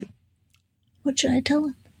What should I tell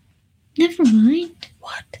him? Never mind.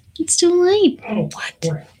 What? It's too late. Oh, What?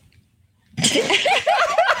 boy. Did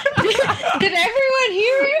everyone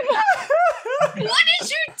hear him? What did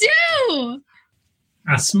you do?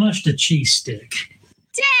 I smushed a cheese stick.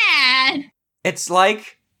 Dad! It's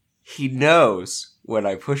like he knows when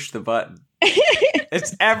I push the button.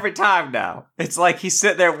 It's every time now. It's like he's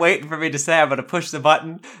sitting there waiting for me to say I'm going to push the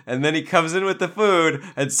button, and then he comes in with the food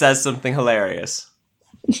and says something hilarious.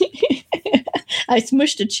 I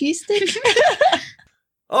smushed a cheese stick.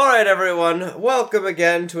 All right, everyone. Welcome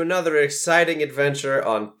again to another exciting adventure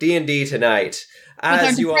on D&D tonight.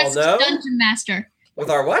 As you all know... Dungeon Master. With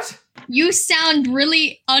our what? You sound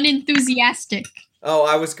really unenthusiastic. Oh,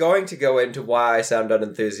 I was going to go into why I sound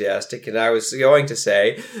unenthusiastic, and I was going to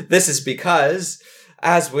say, this is because,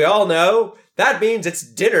 as we all know, that means it's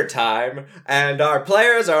dinner time, and our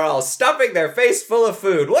players are all stuffing their face full of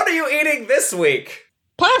food. What are you eating this week?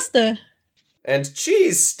 Pasta. And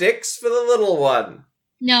cheese sticks for the little one.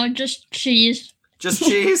 No, just cheese. Just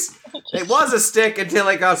cheese? It was a stick until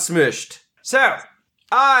it got smushed. So,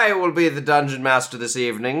 I will be the dungeon master this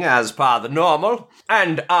evening, as per the normal,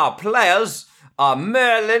 and our players are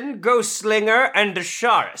Merlin, Ghostslinger, and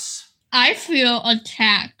Asharis. I feel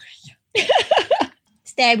attacked.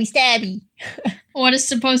 Stabby, stabby. What is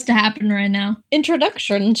supposed to happen right now?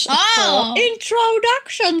 Introductions. Oh!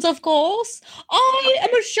 Introductions, of course. I am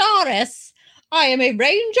Asharis. I am a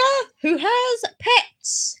ranger who has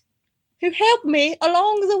pets who help me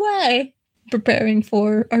along the way. Preparing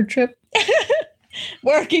for our trip.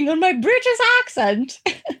 Working on my British accent.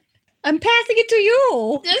 I'm passing it to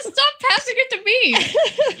you. Just stop passing it to me.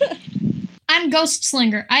 I'm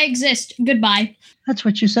Ghostslinger. I exist. Goodbye. That's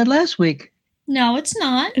what you said last week. No, it's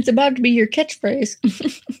not. It's about to be your catchphrase.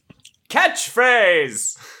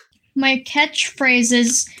 Catchphrase! My catchphrase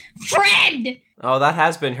is Fred! Oh, that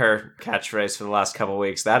has been her catchphrase for the last couple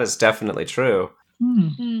weeks. That is definitely true.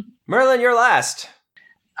 Merlin, you're last.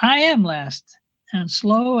 I am last, and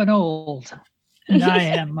slow and old. And I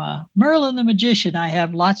am Merlin the Magician. I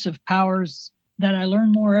have lots of powers that I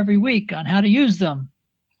learn more every week on how to use them.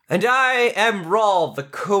 And I am Rawl, the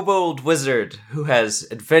kobold wizard, who has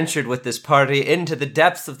adventured with this party into the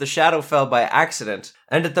depths of the Shadowfell by accident.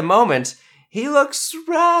 And at the moment, he looks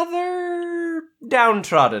rather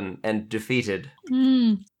downtrodden and defeated.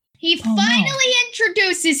 He finally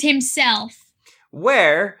introduces himself.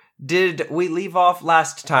 Where did we leave off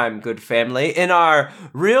last time, good family? In our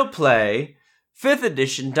real play, 5th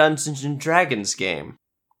edition Dungeons & Dragons game.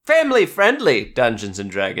 Family-friendly Dungeons &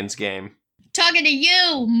 Dragons game. Talking to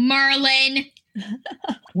you, Merlin.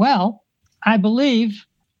 Well, I believe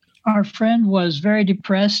our friend was very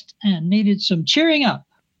depressed and needed some cheering up.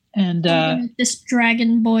 And Make this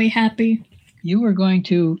dragon boy happy. you were going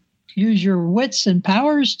to use your wits and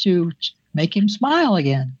powers to make him smile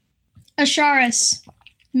again. Asharis,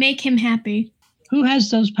 make him happy. Who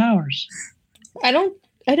has those powers? I don't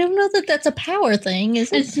know that that's a power thing,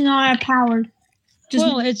 is it? It's not a power. Just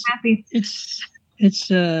Well, make him happy. it's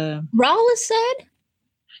Rawl is said?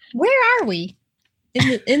 Where are we?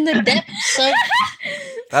 In the depths of...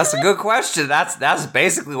 That's a good question. That's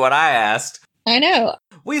basically what I asked. I know.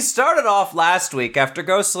 We started off last week after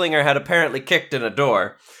Ghostslinger had apparently kicked in a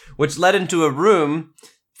door, which led into a room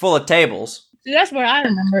full of tables. That's what I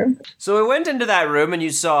remember. So we went into that room and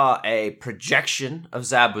you saw a projection of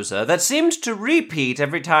Zabuza that seemed to repeat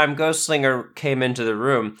every time Ghostslinger came into the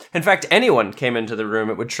room. In fact, anyone came into the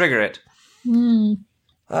room, it would trigger it.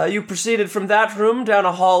 You proceeded from that room down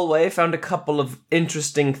a hallway, found a couple of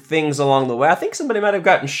interesting things along the way. I think somebody might have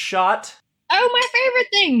gotten shot. Oh, my favorite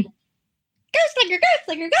thing! Ghostslinger!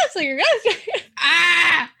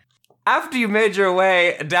 Ah! After you made your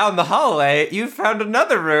way down the hallway, you found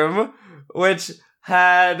another room which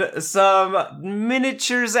had some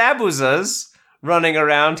miniature Zabuzas running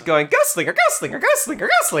around going, Ghostslinger, Ghostslinger, Ghostslinger,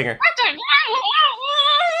 Ghostslinger.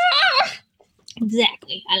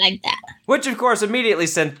 Exactly, I like that. Which, of course, immediately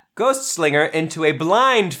sent Ghostslinger into a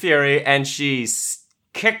blind fury, and she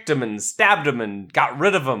kicked him and stabbed him and got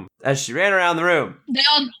rid of him as she ran around the room, They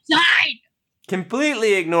all died!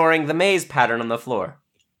 completely ignoring the maze pattern on the floor.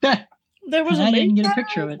 There was I a didn't get a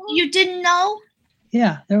picture of it. You didn't know?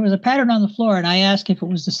 Yeah, there was a pattern on the floor, and I asked if it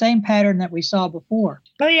was the same pattern that we saw before,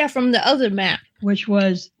 Oh yeah, from the other map. which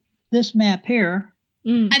was this map here.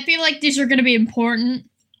 I feel like these are going to be important.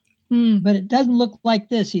 But it doesn't look like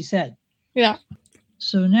this, he said. Yeah.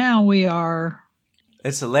 So now we are...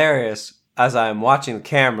 It's hilarious. As I'm watching the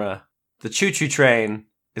camera, the choo-choo train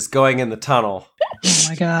is going in the tunnel Oh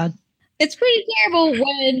my God. It's pretty terrible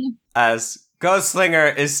when... as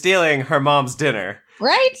Ghostslinger is stealing her mom's dinner.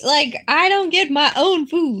 Right? Like, I don't get my own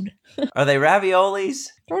food. Are they raviolis?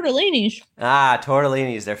 Tortellinis. Ah,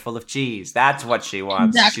 tortellinis. They're full of cheese. That's what she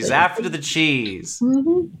wants. Exactly. She's after the cheese.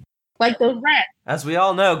 Mm-hmm. Like those rats. As we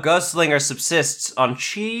all know, Ghostslinger subsists on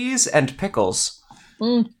cheese and pickles.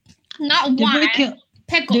 Mm. Not wine.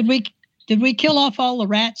 Pickle. Did we kill off all the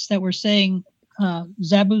rats that were saying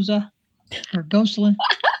Zabuza or Ghostling?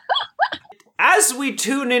 As we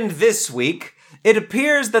tune in this week, it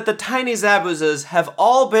appears that the tiny Zabuzas have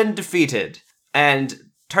all been defeated and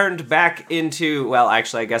turned back into, well,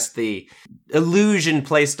 actually, I guess the illusion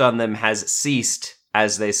placed on them has ceased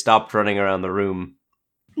as they stopped running around the room,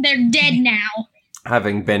 They're dead now.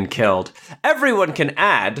 having been killed. Everyone can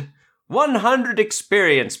add 100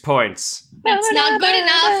 experience points. That's not good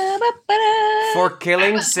enough. For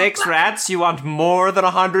killing 6 rats, you want more than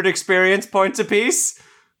 100 experience points apiece?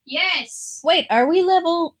 Yes. Wait, are we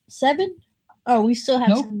level 7? Oh, we still have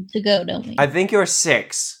Nope. some to go, don't we? I think you're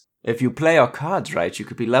 6. If you play your cards right, you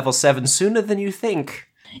could be level 7 sooner than you think.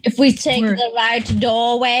 If we take We're- the right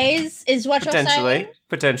doorways, is what you're saying?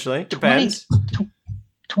 Potentially. Depends.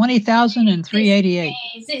 20,388.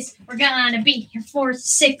 We're gonna be here for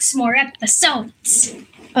 6 more episodes.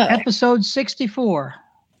 Oh. Episode 64.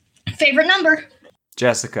 Favorite number?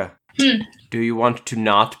 Jessica, do you want to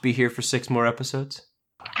not be here for 6 more episodes?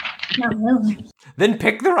 Not really. Then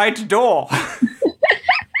pick the right door.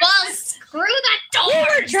 Well, screw that We door.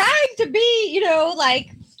 were trying to be,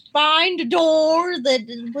 like, find a door that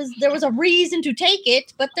there was a reason to take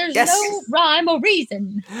it, but there's Yes. no rhyme or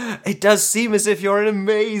reason. It does seem as if you're in a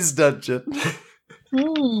maze dungeon.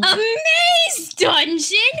 Hmm. A maze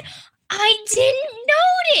dungeon? I didn't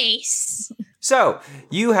notice. So,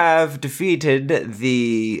 you have defeated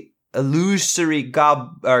the illusory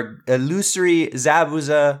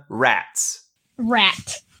Zabuza rats.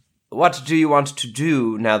 Rat. What do you want to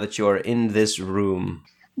do now that you're in this room?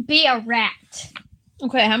 Be a rat.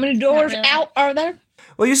 Okay, how many doors Not really. out are there?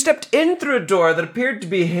 Well, you stepped in through a door that appeared to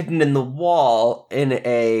be hidden in the wall in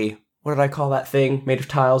a, what did I call that thing made of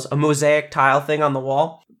tiles? A mosaic tile thing on the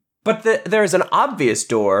wall. But there is an obvious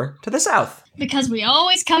door to the south. Because we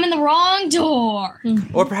always come in the wrong door.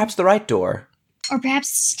 Or perhaps the right door. Or perhaps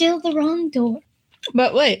still the wrong door.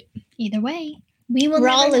 But wait, Either way, we will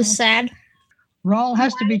Rawl never is know. sad. Rawl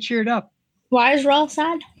has to be cheered up. Why is Rawl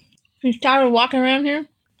sad? He's tired of walking around here?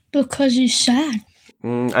 Because he's sad.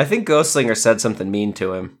 I think Ghostslinger said something mean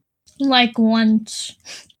to him. Like once.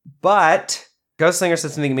 But Ghostslinger said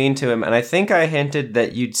something mean to him, and I think I hinted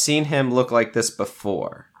that you'd seen him look like this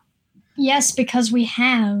before. Yes, because we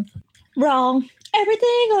have. Wrong.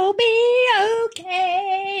 Everything will be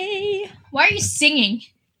okay. Why are you singing?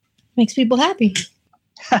 Makes people happy.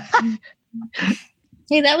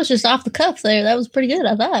 Hey, that was just off the cuff there. That was pretty good,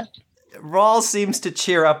 I thought. Rawl seems to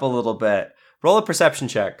cheer up a little bit. Roll a perception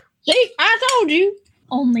check. See, I told you.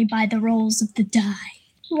 Only by the rolls of the die.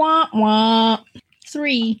 Wah, wah.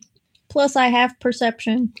 3. Plus I have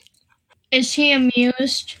perception. Is he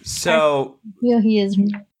amused? So Yeah, he is.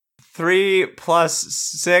 3 plus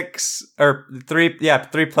 6, or 3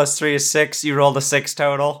 plus 3 is 6. You rolled a 6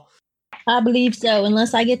 total. I believe so,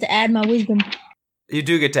 unless I get to add my wisdom. You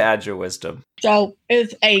do get to add your wisdom. So,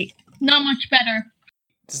 it's 8. Not much better.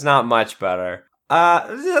 It's not much better.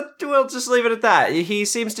 We'll just leave it at that. He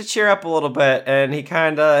seems to cheer up a little bit, and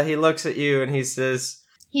he looks at you and he says,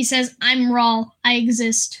 He says, I'm Rawl. I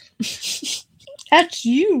exist. That's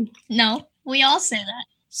you. No, we all say that.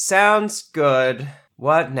 sounds good.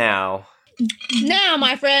 What now? Now,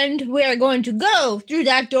 my friend, we are going to go through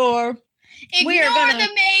that door. Ignore the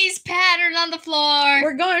maze pattern on the floor.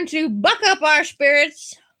 We're going to buck up our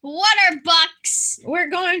spirits. What are bucks? We're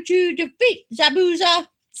going to defeat Zabuza.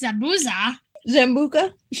 Zabuza?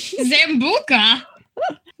 Zambuca. Zambuca?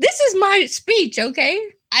 This is my speech, okay?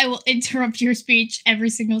 I will interrupt your speech every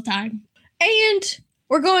single time. And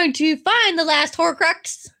we're going to find the last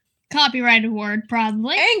Horcrux Copyrighted word,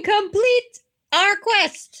 probably. and complete our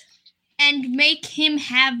quest. And make him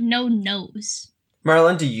have no nose.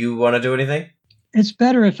 Merlin, do you want to do anything? It's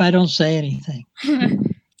better if I don't say anything.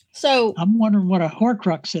 So, I'm wondering what a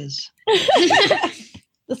Horcrux is.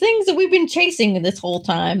 the things that we've been chasing this whole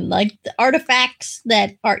time, like the artifacts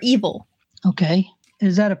that are evil. Okay.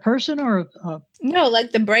 Is that a person or a... No,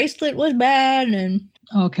 like the bracelet was bad and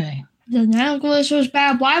Okay. The necklace was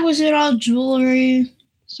bad. Why was it all jewelry?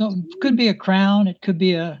 So it could be a crown. It could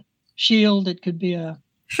be a shield. It could be a...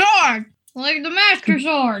 Sword! Like the Master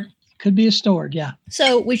Sword. Could be a sword, yeah.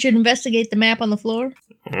 so we should investigate the map on the floor.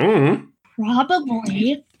 Mm.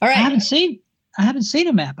 Probably. All I right. haven't seen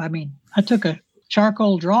a map. I mean, I took a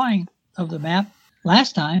charcoal drawing of the map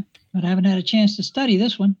last time, but I haven't had a chance to study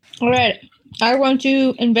this one. All right. I want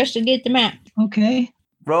to investigate the map. Okay.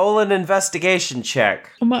 Roll an investigation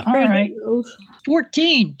check. I'm not All afraid of right. those.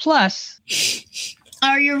 14 plus.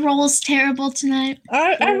 Are your rolls terrible tonight?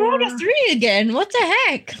 I rolled a 3 again. What the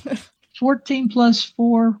heck? 14 plus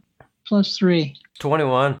 4 plus 3.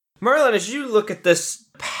 21. Merlin, as you look at this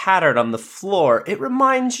pattern on the floor, it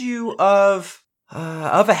reminds you of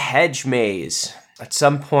a hedge maze. At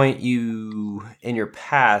some point in your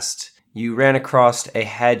past, you ran across a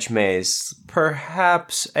hedge maze,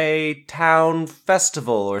 perhaps a town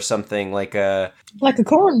festival or something, like a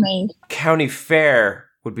corn maze. county fair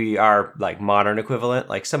would be our modern equivalent.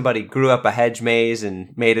 Like somebody grew up a hedge maze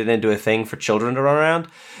and made it into a thing for children to run around.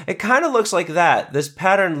 It kind of looks like that. This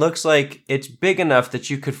pattern looks like it's big enough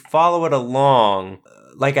that you could follow it along,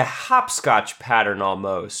 like a hopscotch pattern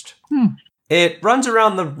almost. It runs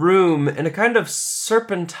around the room in a kind of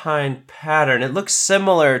serpentine pattern. It looks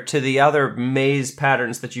similar to the other maze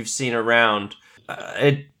patterns that you've seen around.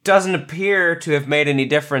 It doesn't appear to have made any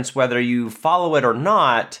difference whether you follow it or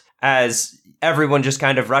not, as everyone just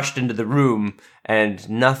kind of rushed into the room and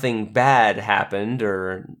nothing bad happened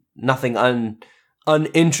or nothing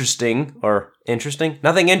uninteresting or interesting.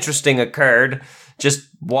 Nothing interesting occurred. Just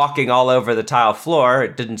walking all over the tile floor.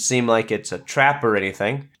 It didn't seem like it's a trap or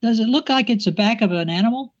anything. Does it look like it's the back of an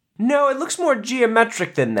animal? No, it looks more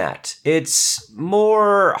geometric than that. It's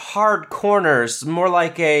more hard corners, more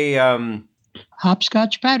like a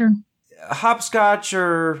Hopscotch pattern. hopscotch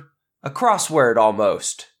or a crossword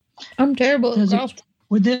almost. I'm terrible at Does it- cross.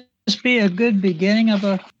 Would this be a good beginning of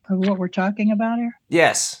what we're talking about here?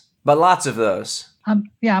 Yes, but lots of those. I'm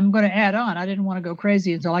going to add on. I didn't want to go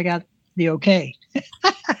crazy until I got the okay.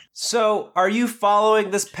 So, are you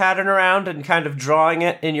following this pattern around and kind of drawing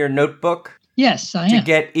it in your notebook Yes, I to am.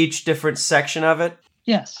 get each different section of it?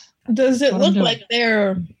 Yes. Does it What I'm look doing. like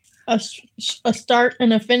they're a start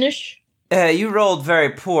and a finish? You rolled very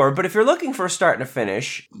poor, but if you're looking for a start and a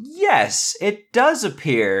finish, yes, it does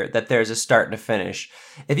appear that there's a start and a finish.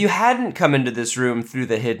 If you hadn't come into this room through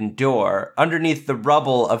the hidden door, underneath the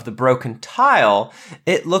rubble of the broken tile,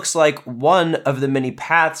 it looks like one of the many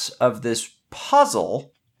paths of this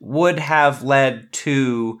puzzle would have led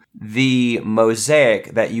to the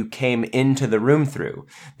mosaic that you came into the room through.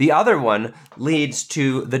 The other one leads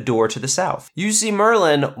to the door to the south. You see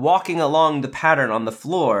Merlin walking along the pattern on the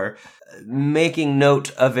floor, making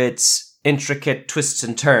note of its intricate twists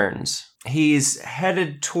and turns. He's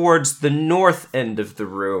headed towards the north end of the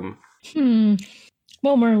room.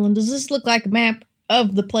 Well, Merlin, does this look like a map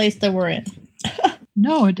of the place that we're in?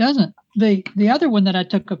 No, it doesn't. The other one that I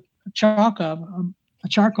took a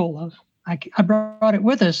charcoal of, I brought it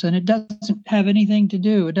with us, and it doesn't have anything to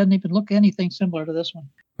do. It doesn't even look anything similar to this one.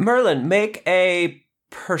 Merlin, make a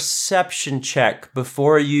perception check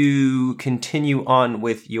before you continue on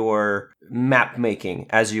with your map making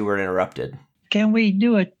as you were interrupted. Can we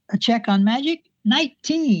do a check on magic?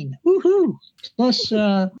 19. Woohoo! Plus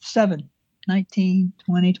 7. 19,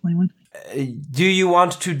 20, 21. Do you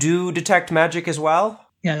want to do detect magic as well?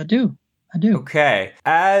 Yeah, I do. Okay.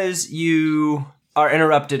 As you are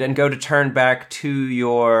interrupted and go to turn back to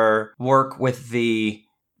your work with the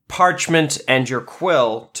parchment and your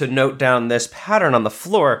quill to note down this pattern on the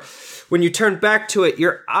floor, when you turn back to it,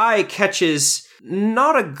 your eye catches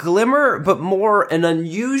not a glimmer, but more an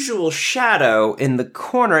unusual shadow in the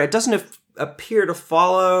corner. It doesn't appear to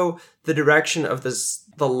follow the direction of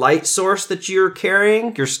the light source that you're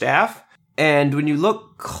carrying, your staff. And when you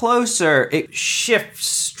look closer, it shifts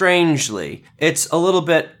strangely. It's a little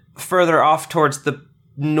bit further off towards the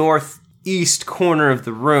northeast corner of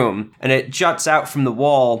the room, and it juts out from the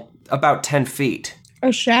wall about 10 feet.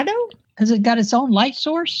 A shadow? Has it got its own light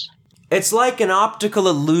source? It's like an optical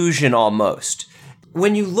illusion almost.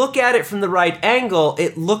 When you look at it from the right angle,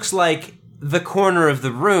 it looks like the corner of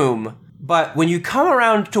the room, but when you come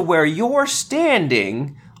around to where you're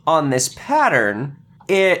standing on this pattern,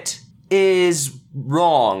 it is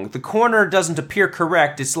wrong. The corner doesn't appear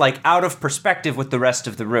correct. It's like out of perspective with the rest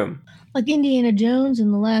of the room. Like Indiana Jones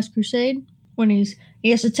in The Last Crusade, when he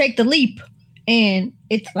has to take the leap, and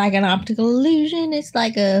it's like an optical illusion. It's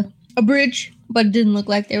like a bridge, but it didn't look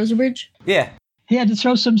like there was a bridge. Yeah. He had to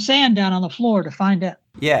throw some sand down on the floor to find it.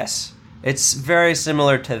 Yes. It's very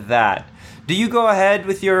similar to that. Do you go ahead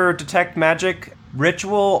with your detect magic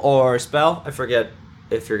ritual or spell? I forget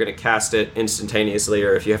if you're going to cast it instantaneously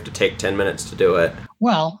or if you have to take 10 minutes to do it.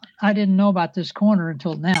 Well, I didn't know about this corner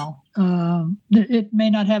until now. It may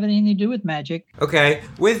not have anything to do with magic. Okay,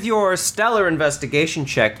 with your stellar investigation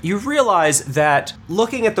check, you realize that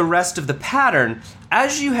looking at the rest of the pattern,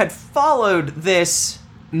 as you had followed this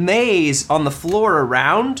maze on the floor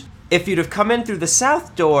around, if you'd have come in through the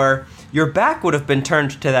south door, your back would have been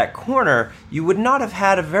turned to that corner, you would not have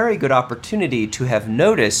had a very good opportunity to have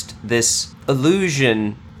noticed this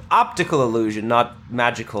illusion, optical illusion, not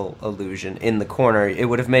magical illusion, in the corner. It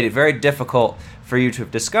would have made it very difficult for you to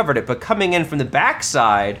have discovered it. But coming in from the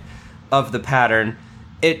backside of the pattern,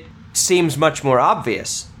 it seems much more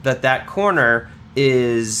obvious that that corner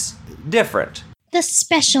is different. The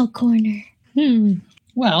special corner.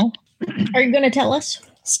 Well, Are you going to tell us?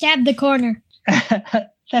 Stab the corner.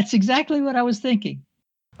 that's exactly what I was thinking.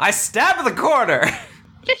 I stabbed the corner!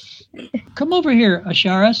 Come over here,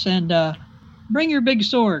 Asharis, and bring your big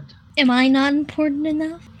sword. Am I not important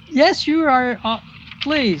enough? Yes, you are.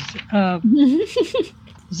 Please.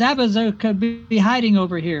 Zabuza could be hiding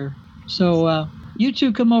over here. So you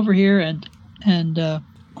two come over here and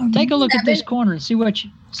take a look at this corner and see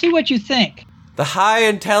what you think. The high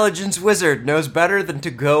intelligence wizard knows better than to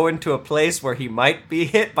go into a place where he might be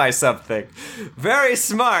hit by something. Very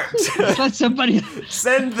smart. Let somebody.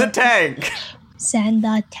 Send the tank. Send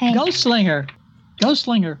the tank.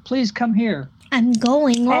 Ghostlinger, please come here. I'm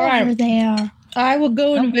going All over right. there. I will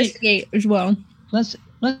go and Okay. investigate as well. Let's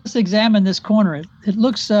examine this corner. It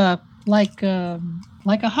looks like a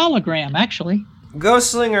hologram, actually.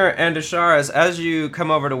 Ghostlinger and Asharis, as you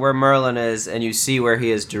come over to where Merlin is and you see where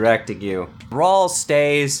he is directing you, Rawl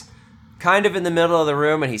stays kind of in the middle of the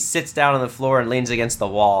room and he sits down on the floor and leans against the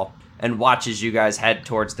wall and watches you guys head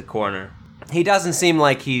towards the corner. He doesn't seem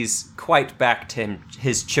like he's quite back to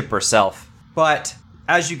his chipper self. But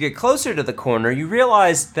as you get closer to the corner, you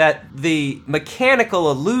realize that the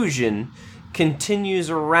mechanical illusion continues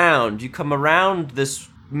around. You come around this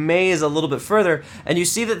maze a little bit further, and you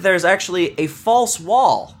see that there's actually a false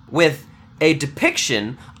wall with a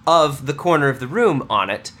depiction of the corner of the room on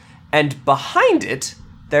it, and behind it,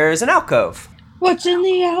 there's an alcove. What's in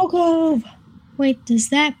the alcove? Wait, does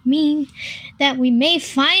that mean that we may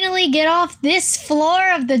finally get off this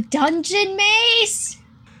floor of the dungeon maze?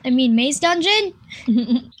 Maze dungeon?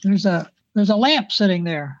 There's a lamp sitting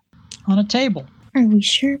there on a table. Are we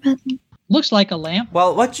sure about that? Looks like a lamp.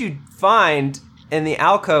 Well, what you find in the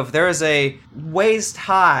alcove, there is a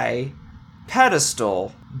waist-high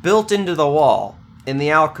pedestal built into the wall in the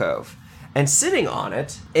alcove. And sitting on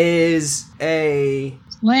it is a...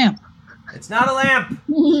 Lamp. It's not a lamp.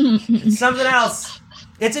 It's something else.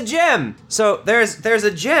 It's a gem. So there's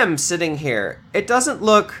a gem sitting here. It doesn't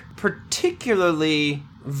look particularly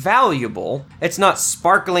valuable. It's not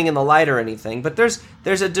sparkling in the light or anything, but there's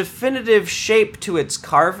a definitive shape to its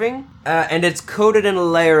carving, and it's coated in a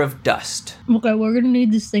layer of dust. Okay, we're going to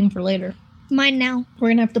need this thing for later. Mine now. We're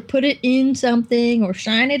going to have to put it in something or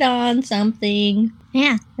shine it on something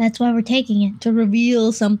Yeah, that's why we're taking it. to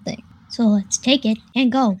reveal something. So let's take it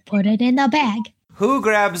and go put it in the bag. Who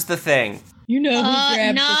grabs the thing? You know who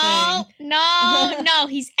grabbed the thing. No.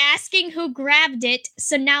 He's asking who grabbed it,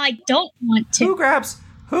 so now I don't want to. Who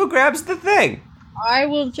grabs the thing? I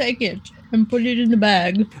will take it and put it in the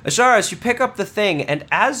bag. Asharis, you pick up the thing, and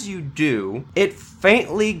as you do, it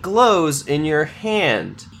faintly glows in your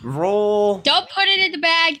hand. Roll Don't put it in the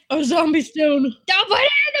bag. A zombie stone. Don't put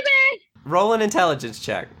it in the bag. an intelligence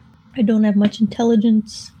check. I don't have much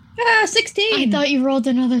intelligence. 16. I thought you rolled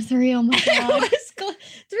another 3. Oh my god.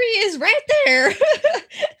 3 is right there.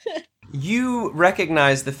 You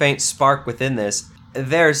recognize the faint spark within this.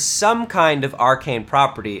 There's some kind of arcane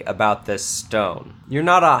property about this stone. You're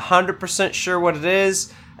not 100% sure what it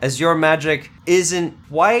is, as your magic isn't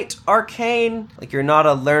quite arcane. Like, you're not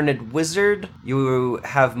a learned wizard. You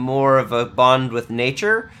have more of a bond with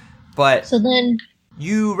nature, but So then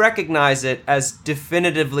you recognize it as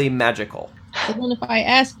definitively magical. if I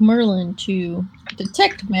ask Merlin to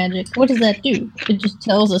detect magic, what does that do? It just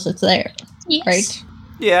tells us it's there, Yes. right?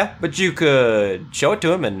 Yeah, but you could show it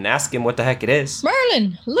to him and ask him what the heck it is.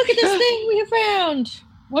 Merlin, look at this thing we have found.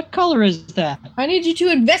 What color is that? I need you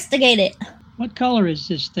to investigate it. What color is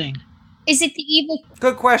this thing? Is it the evil?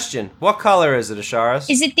 Good question. What color is it,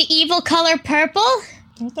 Asharis? Is it the evil color purple?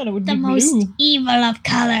 I thought it would The be most blue. evil of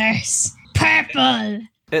colors. Purple.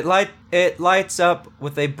 It lights up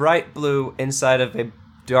with a bright blue inside of a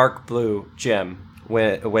dark blue gem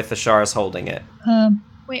with Asharis holding it.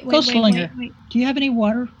 Wait. Ghostlinger. Do you have any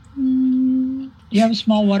water? Mm, Do you have a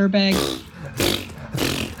small water bag? I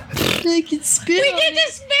can spit we get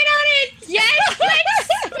to spit on it. Yes, let's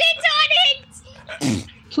spit on it.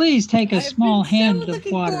 Please take a small hand of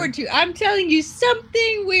water. Forward to. I'm telling you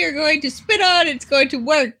something we are going to spit on. It's going to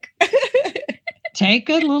work. Take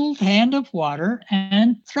a little hand of water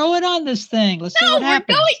and throw it on this thing. Let's see No, what we're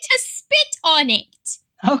happens. going to spit on it.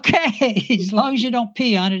 Okay, as long as you don't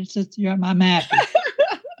pee on it, I'm happy.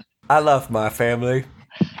 I love my family.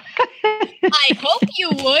 I hope you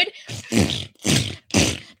would.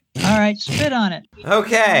 All right, spit on it.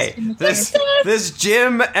 Okay, this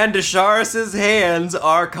Jim and Asharis's hands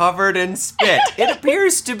are covered in spit. It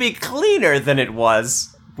appears to be cleaner than it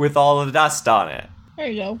was with all the dust on it. There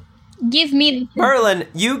you go. Give me the Merlin,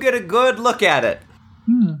 you get a good look at it.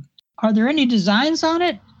 Are there any designs on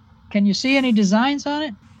it? Can you see any designs on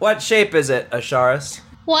it? What shape is it, Asharis?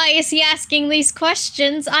 Why is he asking these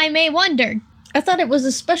questions? I may wonder. I thought it was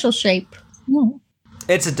a special shape.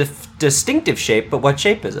 It's a distinctive shape, but what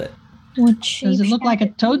shape is it? What shape? Does it look like a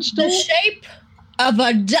toadstool? The shape of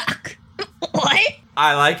a duck. What?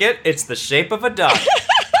 I like it. It's the shape of a duck.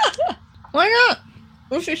 Why not?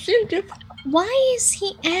 What's distinctive? Why is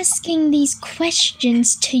he asking these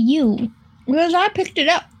questions to you? Because I picked it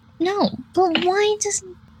up. No, but why does it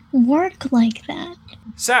work like that?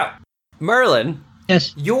 So, Merlin,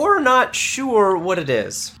 Yes. you're not sure what it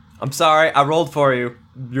is. I'm sorry, I rolled for you.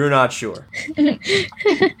 You're not sure.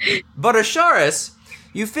 But Asharis,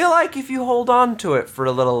 you feel like if you hold on to it for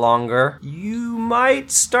a little longer, you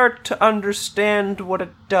might start to understand what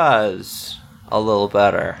it does a little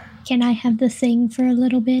better. Can I have the thing for a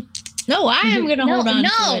little bit? No, I am going to hold on to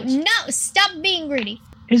it. No, stop being greedy.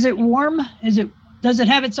 Is it warm? Does it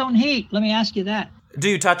have its own heat? Let me ask you that. Do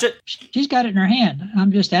you touch it? She's got it in her hand.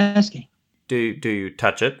 I'm just asking. Do you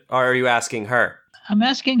touch it? Or are you asking her? I'm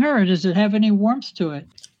asking her, does it have any warmth to it?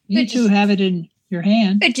 You It two just- have it in your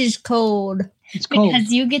hand. It is cold. It's cold.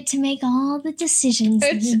 Because you get to make all the decisions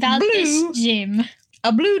It's about blue. this gym.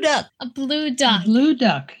 A blue duck. A blue A duck. blue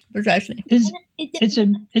duck. Precisely.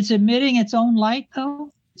 It's emitting its own light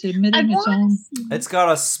though? It's emitting its own. It's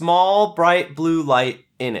got a small, bright blue light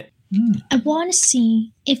in it. I want to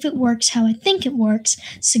see if it works how I think it works,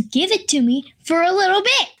 so give it to me for a little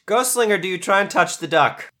bit. Ghostslinger, do you try and touch the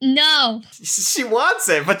duck? No. She wants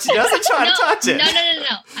it, but she doesn't try to touch it.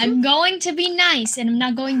 No. I'm going to be nice, and I'm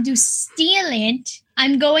not going to steal it.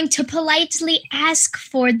 I'm going to politely ask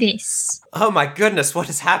for this. Oh my goodness, what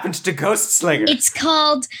has happened to Ghostslinger? It's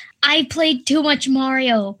called I Played Too Much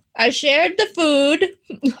Mario, I shared the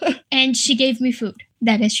food. and she gave me food.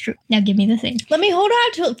 That is true. Now give me the thing. Let me hold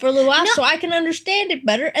on to it for a little while No. so I can understand it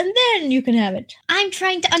better, and then you can have it. I'm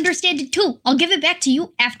trying to understand it too. I'll give it back to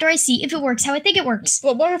you after I see if it works how I think it works.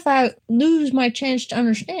 But what if I lose my chance to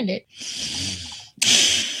understand it?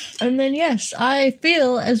 And then, yes, I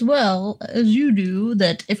feel as well as you do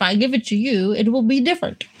that if I give it to you, it will be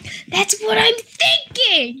different. That's what I'm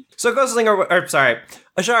thinking. So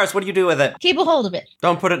Asharis, what do you do with it? Keep a hold of it.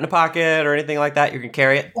 Don't put it in a pocket or anything like that. You can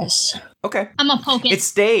carry it. Yes. Okay. I'm gonna poke it. It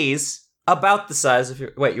stays about the size of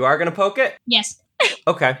your. Wait, you are gonna poke it? Yes.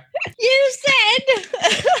 Okay. You said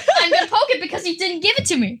I'm gonna poke it because you didn't give it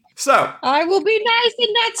to me. So I will be nice and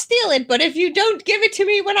not steal it, but if you don't give it to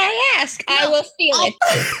me when I ask, I No. will steal I'll it.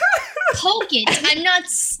 poke it. I'm not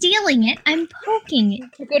stealing it. I'm poking it.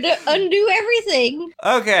 You're going to undo everything.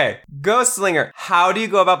 okay, Ghostslinger, how do you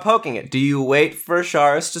go about poking it? Do you wait for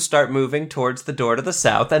Asharis to start moving towards the door to the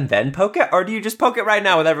south and then poke it, or do you just poke it right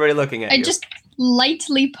now with everybody looking at I you? just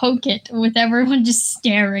lightly poke it with everyone just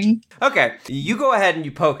staring. Okay, you go ahead and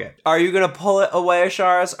you poke it. Are you gonna pull it away,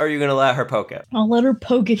 Asharis, or are you gonna let her poke it? I'll let her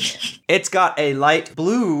poke it. It's got a light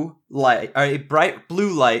blue light, or a bright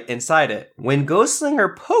blue light inside it. When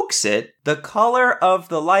Ghostslinger pokes it, the color of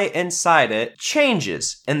the light inside it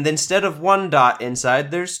changes, and instead of one dot inside,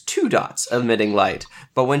 there's two dots emitting light.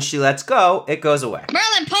 But when she lets go, it goes away.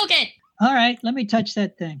 Merlin, poke it. All right, let me touch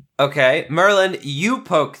that thing. Okay, Merlin, you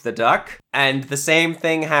poke the duck, and the same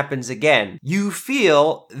thing happens again. You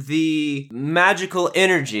feel the magical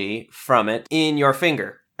energy from it in your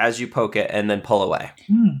finger as you poke it and then pull away.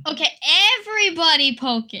 Okay, everybody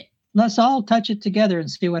poke it. Let's all touch it together and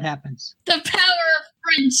see what happens. The power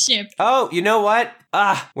of friendship. Oh, you know what?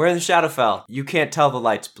 We're in the Shadowfell. You can't tell the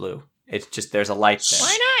light's blue. It's just there's a light there.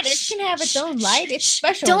 Why not? It can have its own light. It's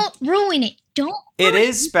special. Don't ruin it. Don't. It ruin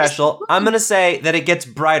is special. I'm going to say that it gets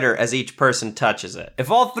brighter as each person touches it. If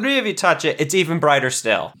all three of you touch it, it's even brighter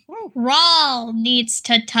still. Rawl needs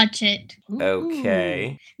to touch it.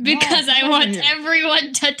 Okay. Because Rawl, I want come here.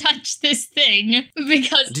 everyone to touch this thing.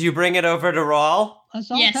 Do you bring it over to Rawl? Let's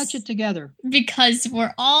all Yes. touch it together. Because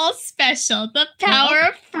we're all special. The power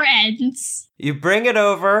of friends. You bring it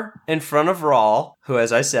over in front of Rawl, who,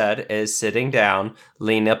 as I said, is sitting down,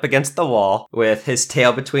 leaning up against the wall, with his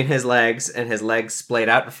tail between his legs and his legs splayed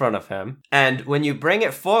out in front of him. And when you bring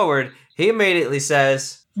it forward, he immediately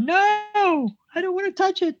says, No, I don't want to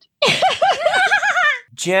touch it.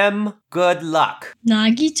 Gem, good luck.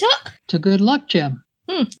 Nagita? To good luck, Jim.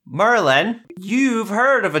 Merlin, you've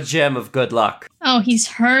heard of a gem of good luck. Oh, he's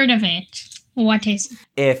heard of it. What is?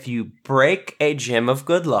 If you break a gem of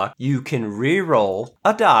good luck, you can re-roll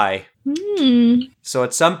a die. So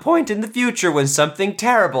at some point in the future when something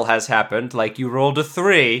terrible has happened, like you rolled a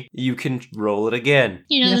 3, you can roll it again.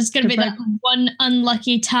 You know, Yep, there's gonna be that one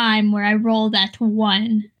unlucky time where I roll that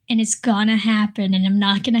 1. And it's gonna happen, and I'm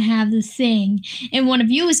not gonna have the thing. And one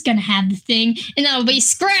of you is gonna have the thing, and I'll be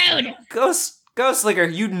screwed!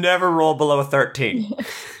 Ghostlinger, you never roll below a 13.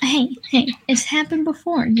 Hey, it's happened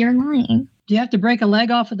before. You're lying. Do you have to break a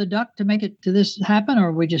leg off of the duck to make it to this happen,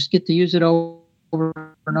 or we just get to use it over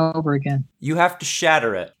and over again? You have to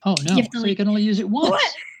shatter it. Oh, no. You have to, So you can only use it once.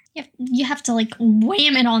 What? You have to, like,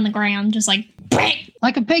 wham it on the ground, just like, bang!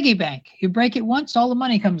 Like a piggy bank. You break it once, all the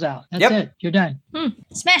money comes out. That's Yep. it. You're done.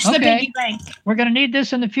 Smash the Okay. piggy bank. We're going to need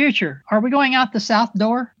this in the future. Are we going out the south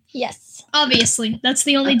door? Yes. Obviously, that's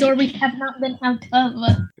the only door we have not been out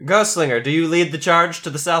of. Ghostlinger, do you lead the charge to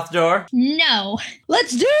the south door? No.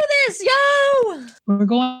 Let's do this, yo! We're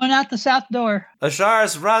going out the south door.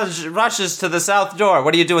 Asharis rushes to the south door.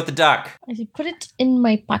 What do you do with the duck? I should put it in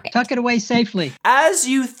my pocket. Tuck it away safely. As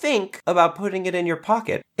you think about putting it in your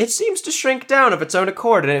pocket, it seems to shrink down of its own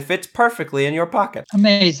accord and it fits perfectly in your pocket.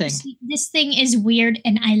 Amazing. See, this thing is weird,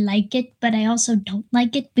 and I like it, but I also don't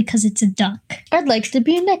like it because it's a duck. I'd like it to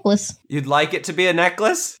be a necklace. You'd like it to be a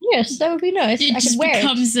necklace? Yes, that would be nice. It I just could wear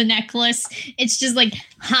becomes a necklace. It's just like,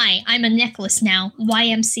 hi, I'm a necklace now. it. A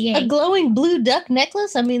YMCA. glowing blue duck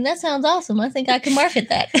necklace? I mean, that sounds awesome. I think I can market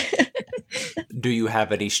that. Do you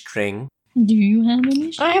have any string? Do you have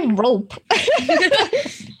any? I have rope.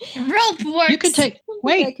 Rope works. You could take,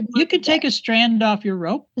 wait, you could take a strand off your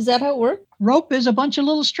rope. Is that how it works? Rope is a bunch of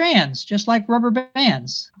little strands, just like rubber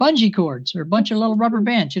bands. Bungee cords are a bunch of little rubber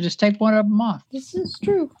bands. You just take one of them off. This is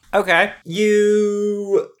true. Okay.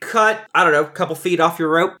 You cut, I don't know, a couple feet off your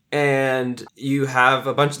rope and you have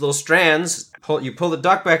a bunch of little strands. You pull the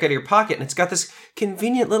duck back out of your pocket and it's got this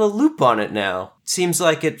convenient little loop on it now. Seems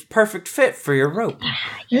like it's perfect fit for your rope.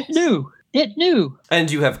 It knew. It knew. And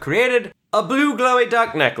you have created a blue glowy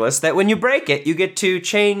duck necklace that when you break it, you get to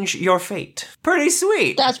change your fate. Pretty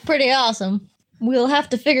sweet. That's pretty awesome. We'll have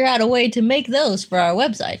to figure out a way to make those for our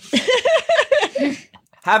website.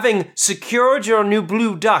 Having secured your new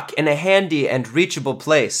blue duck in a handy and reachable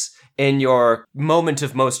place in your moment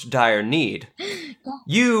of most dire need,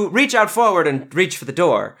 you reach out forward and reach for the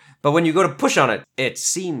door, but when you go to push on it, it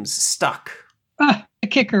seems stuck. Ah, a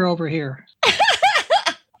kicker over here.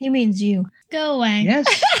 He means you. Go away.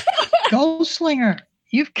 Yes. Ghostslinger.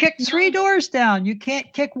 You've kicked 3 doors down. You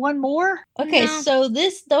can't kick one more? Okay, No. so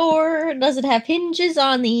this door, does it have hinges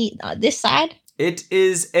on the this side? It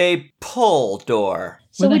is a pull door.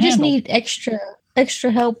 So With we a just handle. need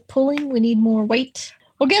extra help pulling. We need more weight.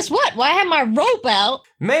 Well, guess what? Well, I have my rope out.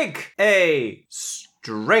 Make a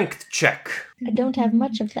strength check. I don't have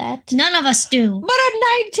much of that. None of us do. But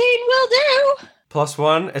a 19 will do.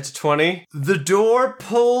 +1, it's 20. The door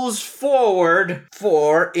pulls forward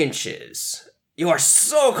 4 inches. You are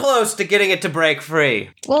so close to getting it to break free.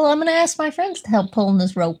 Well, I'm gonna ask my friends to help pulling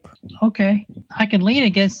this rope. Okay. I can lean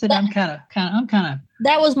against it. I'm kind of.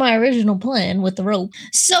 That was my original plan with the rope.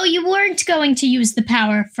 So you weren't going to use the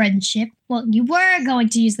power of friendship. Well, you were going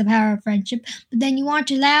to use the power of friendship, but then you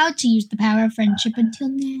aren't allowed to use the power of friendship until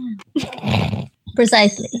now.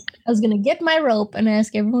 Precisely. I was gonna get my rope and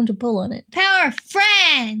ask everyone to pull on it. Power of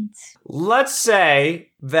friends! Let's say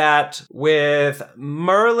that with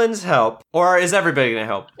Merlin's help, or is everybody going to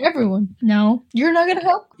help? Everyone. No. You're not gonna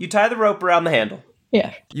help? You tie the rope around the handle.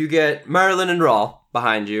 Yeah. You get Merlin and Rawl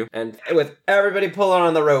behind you, and with everybody pulling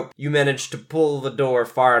on the rope, you manage to pull the door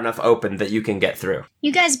far enough open that you can get through.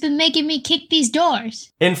 You guys have been making me kick these doors.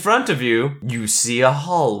 In front of you, you see a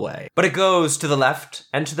hallway, but it goes to the left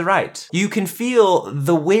and to the right. You can feel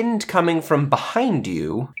the wind coming from behind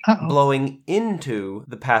you, Uh-oh. blowing into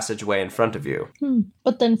the passageway in front of you.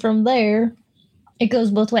 But then from there, it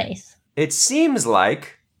goes both ways. It seems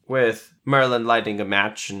like, with Merlin lighting a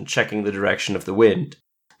match and checking the direction of the wind,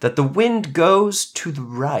 that the wind goes to the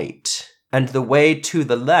right, and the way to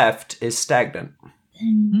the left is stagnant.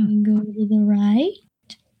 Then we go to the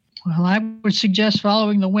right. Well, I would suggest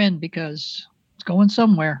following the wind because it's going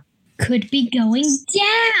somewhere. Could be going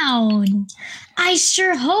down. I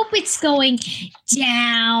sure hope it's going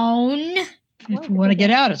down. If you want to get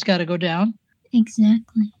out, it's got to go down.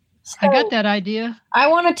 Exactly. I got that idea. I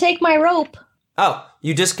want to take my rope. Oh,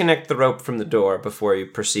 you disconnect the rope from the door before you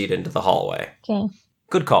proceed into the hallway. Okay.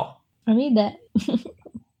 Good call. I need that.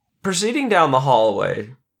 Proceeding down the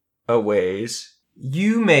hallway a ways,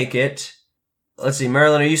 you make it. Let's see,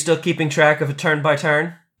 Merlin, are you still keeping track of a turn by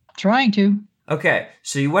turn? Trying to. Okay,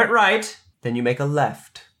 so you went right, then you make a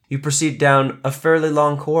left. You proceed down a fairly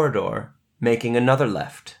long corridor making another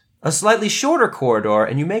left. A slightly shorter corridor,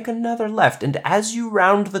 and you make another left. And as you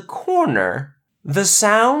round the corner, the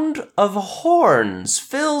sound of horns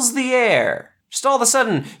fills the air. Just all of a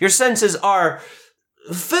sudden, your senses are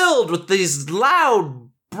filled with these loud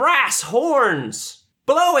brass horns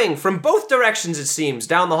blowing from both directions, it seems,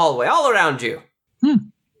 down the hallway, all around you.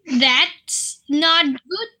 That's not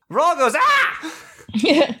good. Roll goes, ah!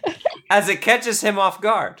 As it catches him off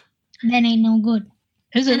guard. That ain't no good.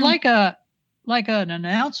 Is it like an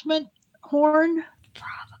announcement horn?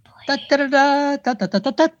 Probably. Da da da da da da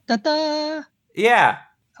da da da da. Yeah.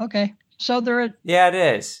 Okay, so they're Yeah, it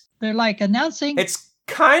is. like announcing. It's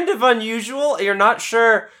kind of unusual. You're not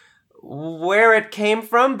sure where it came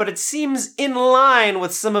from, but it seems in line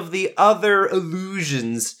with some of the other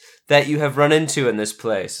illusions that you have run into in this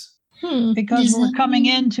place. Because we're coming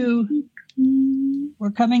into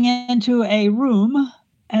a room,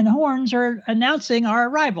 and horns are announcing our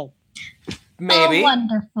arrival. Maybe. Oh,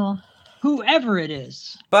 wonderful. Whoever it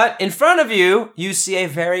is. But in front of you, you see a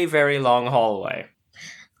very, very long hallway.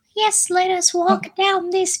 Yes, let us walk down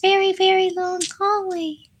this very, very long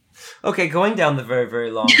hallway. Okay, going down the very,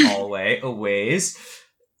 very long hallway a ways,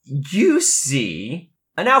 you see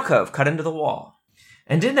an alcove cut into the wall.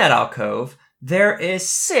 And in that alcove,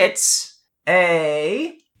 sits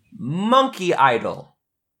a monkey idol.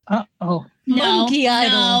 Uh-oh. Monkey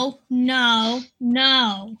idol. No.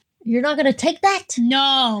 You're not gonna take that?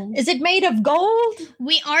 No. Is it made of gold?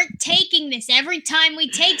 We aren't taking this. Every time we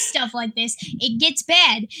take stuff like this, it gets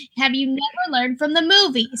bad. Have you never learned from the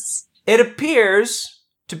movies? It appears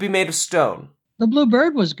to be made of stone. The blue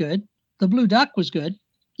bird was good. The blue duck was good.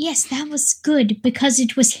 Yes, that was good because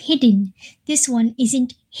it was hidden. This one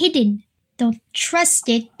isn't hidden. Don't trust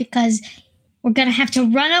it because we're gonna have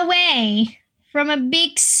to run away from a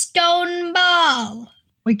big stone ball.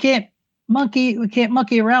 We can't monkey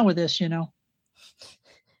around with this,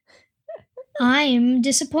 I am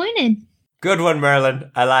disappointed. Good one, Merlin.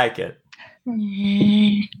 I like it.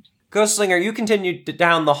 Ghostslinger, you continue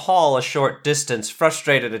down the hall a short distance,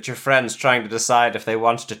 frustrated at your friends trying to decide if they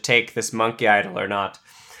want to take this monkey idol or not.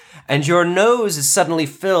 And your nose is suddenly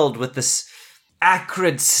filled with this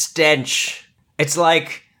acrid stench. It's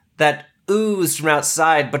like that ooze from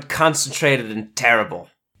outside, but concentrated and terrible.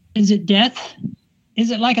 Is it death? Is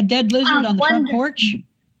it like a dead lizard on the front wonderful. porch?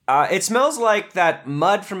 It smells like that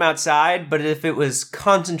mud from outside, but if it was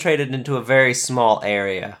concentrated into a very small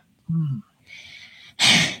area.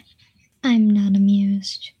 I'm not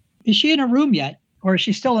amused. Is she in a room yet? Or is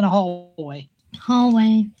she still in a hallway?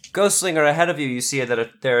 Hallway. Ghostslinger, ahead of you, you see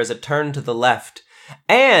that there is a turn to the left,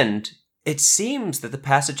 and it seems that the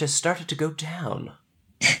passage has started to go down.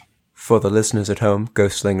 For the listeners at home,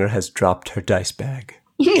 Ghostslinger has dropped her dice bag.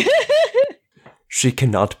 She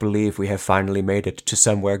cannot believe we have finally made it to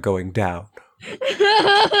somewhere going down.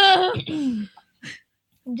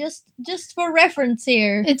 Just for reference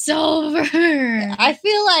here, It's over. I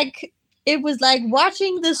feel like it was like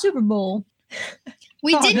watching the Super Bowl.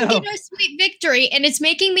 We Oh, didn't no. get our sweet victory, and it's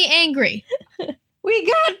making me angry. We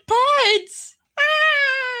got points!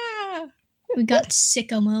 Ah! We got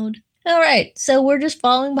sicko mode. All right, so we're just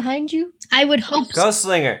following behind you? I would hope so.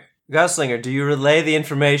 Ghostslinger, do you relay the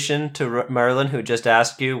information to Merlin, who just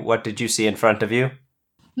asked you, what did you see in front of you?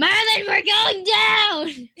 Merlin, we're going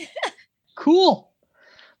down! Cool.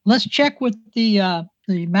 Let's check with the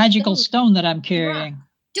magical stone that I'm carrying.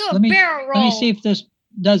 Do a Let me- barrel roll. Let me see if this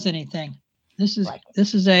does anything. This is a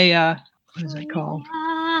what is it called?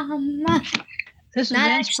 This is Not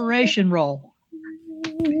an actually. inspiration roll.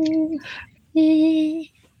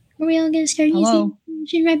 Are we all gonna start Hello?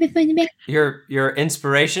 using right before the back? Your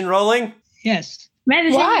inspiration rolling? Yes. Right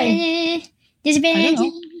before Why? Disadvantage.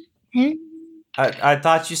 I I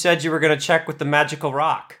thought you said you were going to check with the magical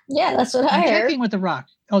rock. Yeah, that's what I I'm heard. checking with the rock.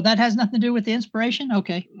 Oh, that has nothing to do with the inspiration?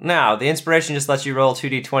 Okay. No, the inspiration just lets you roll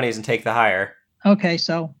 2d20s and take the higher. Okay,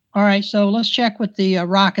 so all right, so let's check with the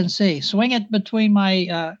rock and see. Swing it between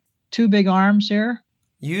my two big arms here.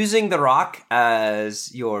 Using the rock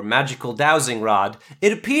as your magical dowsing rod,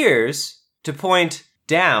 it appears to point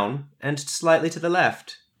down and slightly to the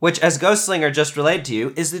left, which, as Ghostslinger just relayed to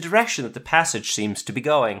you, is the direction that the passage seems to be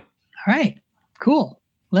going. All right, cool.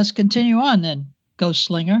 Let's continue on then, Ghost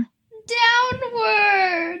Slinger.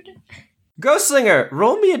 Downward. Ghostslinger,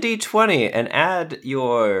 roll me a d20 and add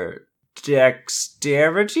your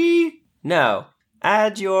dexterity? No,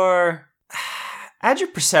 add your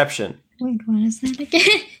perception. Wait, what is that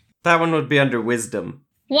again? That one would be under wisdom.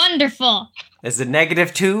 Wonderful. Is it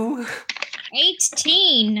 -2?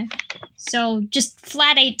 18. So just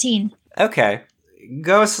flat 18. Okay.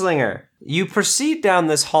 Ghostslinger, you proceed down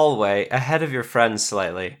this hallway ahead of your friends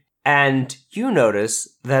slightly. and you notice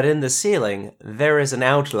that in the ceiling there is an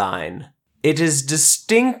outline. It is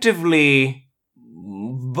distinctively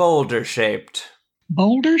boulder-shaped.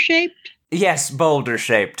 Boulder-shaped? Yes,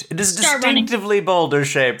 boulder-shaped. It is Start running. distinctively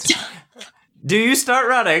boulder-shaped. Do you start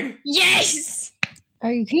running? Yes!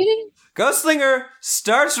 Are you kidding? Ghostslinger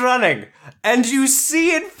starts running, and you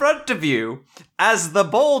see in front of you as the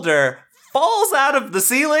boulder falls out of the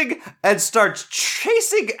ceiling and starts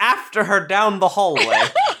chasing after her down the hallway.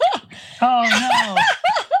 Oh, no.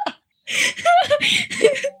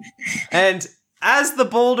 And as the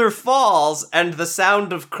boulder falls and the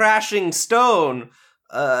sound of crashing stone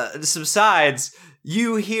subsides,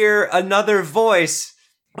 you hear another voice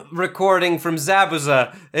recording from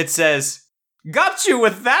Zabuza. It says, "Got you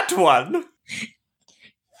with that one!"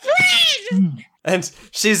 Fred! And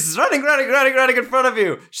she's running in front of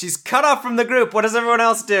you. She's cut off from the group. What does everyone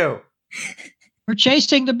else do? We're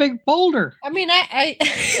chasing the big boulder. I mean, I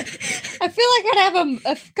feel like I'd have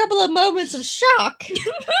a couple of moments of shock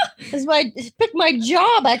as I pick my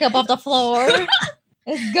jaw back up off the floor.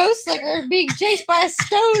 As Ghostslinger being chased by a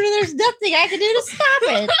stone, and there's nothing I can do to stop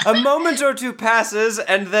it. A moment or two passes,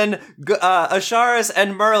 and then Asharis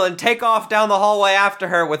and Merlin take off down the hallway after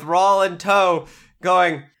her with Rawl in tow,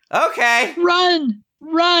 going, "Okay." Run!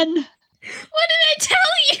 Run! What did I tell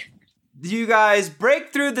you? You guys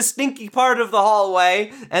break through the stinky part of the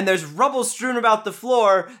hallway, and there's rubble strewn about the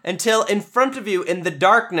floor until in front of you in the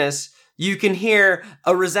darkness, you can hear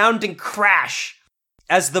a resounding crash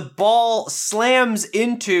as the ball slams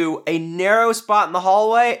into a narrow spot in the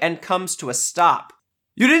hallway and comes to a stop.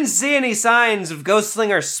 You didn't see any signs of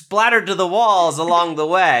Ghostslinger splattered to the walls along the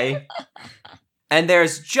way. And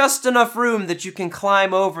there's just enough room that you can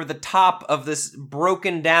climb over the top of this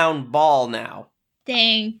broken down ball now.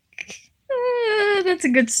 Thank. That's a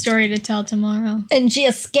good story to tell tomorrow. And she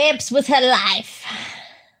escapes with her life.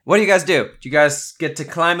 What do you guys do? Do you guys get to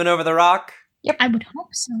climbing over the rock? I would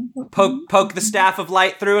hope so. Poke the staff of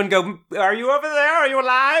light through and go, "Are you over there? Are you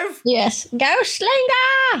alive?" Yes.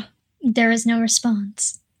 Ghostslinger! There is no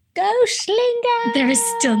response. Ghostslinger! There is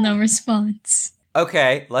still no response.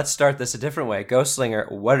 Okay, let's start this a different way.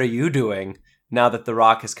 Ghostslinger, what are you doing now that the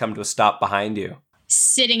rock has come to a stop behind you?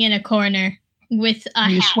 Sitting in a corner with a Are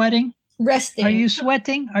you hat. sweating? Resting. Are you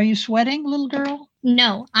sweating? Are you sweating, little girl?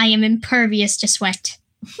 No, I am impervious to sweat.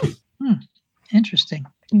 Interesting.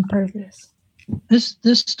 impervious? This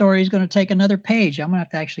story is going to take another page. I'm going to have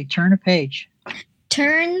to actually turn a page.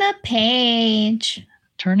 Turn the page.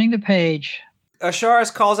 Turning the page.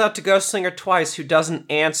 Asharis calls out to Ghostslinger twice, who doesn't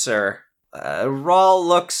answer. Rawl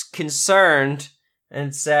looks concerned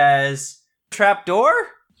and says, "Trapdoor?"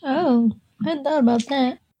 Oh, I hadn't thought about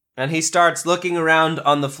that. And he starts looking around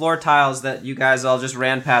on the floor tiles that you guys all just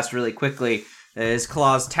ran past really quickly, his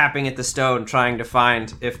claws tapping at the stone, trying to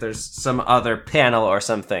find if there's some other panel or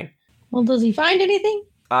something. Well, does he find anything?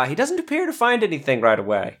 He doesn't appear to find anything right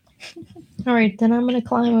away. All right, then I'm going to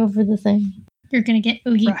climb over the thing. You're going to get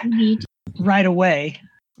oogie boogied. Right away.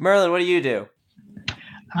 Merlin, what do you do?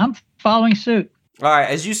 I'm following suit. All right,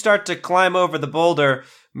 as you start to climb over the boulder,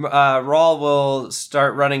 Rawl will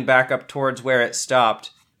start running back up towards where it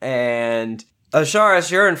stopped. And Asharis,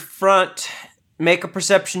 you're in front. Make a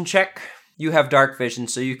perception check. You have dark vision,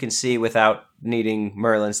 so you can see without needing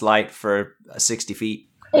Merlin's light for 60 feet.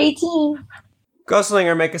 18.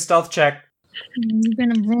 Ghostslinger, make a stealth check. You're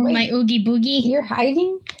going to ruin my oogie boogie. You're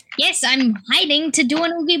hiding? Yes, I'm hiding to do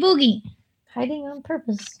an oogie boogie. Hiding on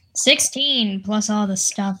purpose. 16 plus all the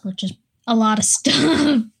stuff, which is a lot of stuff.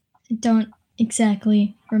 I don't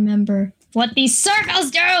exactly remember what these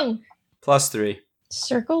circles do. +3.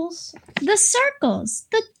 Circles? The circles.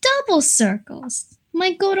 The double circles.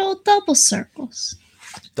 My good old double circles.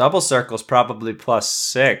 Double circle's probably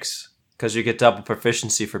 +6, because you get double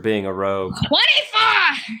proficiency for being a rogue.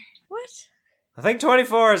 24! What? I think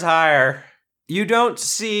 24 is higher. You don't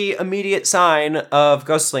see immediate sign of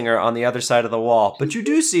Ghostslinger on the other side of the wall, but you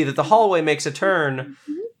do see that the hallway makes a turn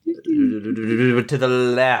to the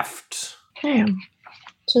left.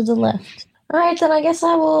 To the left. All right, then I guess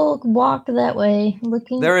I will walk that way,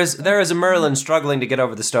 looking. There is a Merlin struggling to get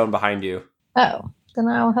over the stone behind you. Oh, then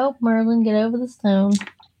I'll help Merlin get over the stone.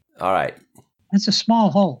 All right. That's a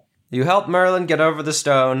small hole. You help Merlin get over the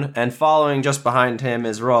stone, and following just behind him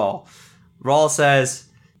is Rawl. Rawl says,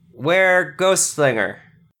 "Where Ghostslinger?"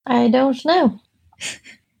 I don't know.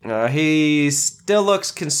 He still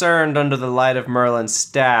looks concerned under the light of Merlin's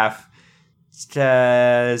staff.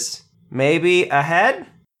 Says, "Maybe ahead?"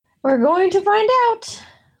 We're going to find out.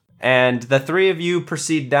 And the three of you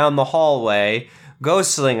proceed down the hallway.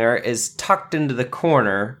 Ghostslinger is tucked into the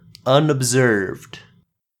corner, unobserved.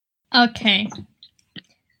 Okay.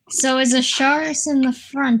 So is Asharis in the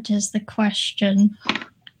front is the question.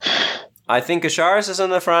 I think Asharis is in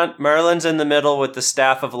the front, Merlin's in the middle with the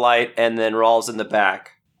Staff of Light, and then Rawl's in the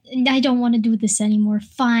back. I don't want to do this anymore.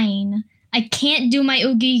 Fine. I can't do my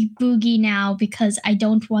Oogie Boogie now because I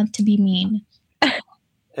don't want to be mean.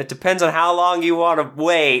 It depends on how long you want to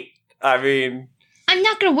wait. I mean... I'm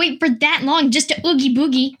not going to wait for that long just to Oogie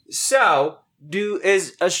Boogie. So,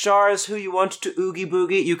 is Asharis who you want to Oogie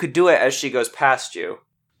Boogie? You could do it as she goes past you.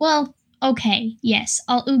 Well, okay, yes.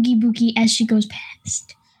 I'll Oogie Boogie as she goes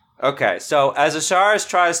past. Okay, so as Asharis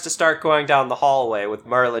tries to start going down the hallway with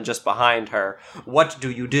Merlin just behind her, what do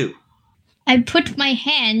you do? I put my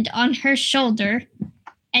hand on her shoulder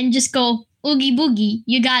and just go, Oogie Boogie,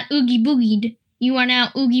 you got Oogie Boogied. You are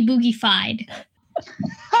now Oogie Boogie-fied.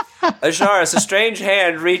 Asharis, a strange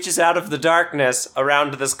hand reaches out of the darkness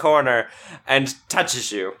around this corner and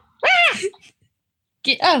touches you.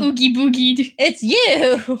 Get Oogie Boogied. It's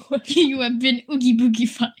you. You have been Oogie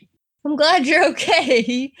Boogie-fied. I'm glad you're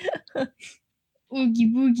okay.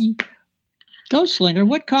 Oogie Boogie. Ghostslinger,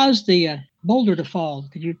 what caused the boulder to fall?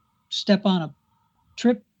 Did you step on a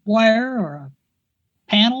trip wire or a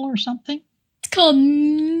panel or something? It's called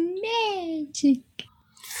magic.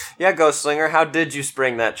 Yeah, Ghostslinger, how did you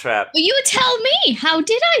spring that trap? Well, you tell me. How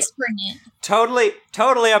did I spring it?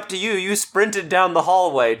 Totally up to you. You sprinted down the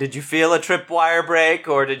hallway. Did you feel a tripwire break,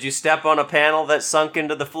 or did you step on a panel that sunk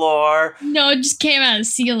into the floor? No, it just came out of the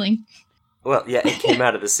ceiling. Well, yeah, it came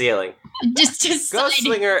out of the ceiling. Just decided.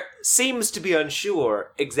 Ghostslinger seems to be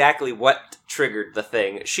unsure exactly what triggered the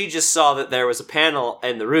thing. She just saw that there was a panel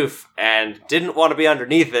in the roof and didn't want to be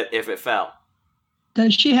underneath it if it fell.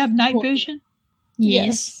 Does she have night vision?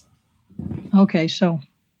 Yes. Okay, so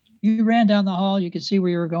you ran down the hall. You could see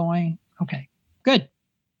where you were going. Okay, good.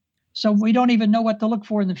 So we don't even know what to look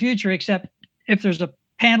for in the future, except if there's a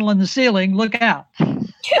panel in the ceiling, look out.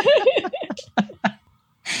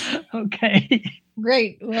 Okay.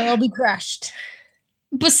 Great. Well, I'll be crushed.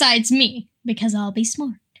 Besides me, because I'll be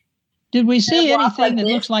smart. Did we see Walk anything like that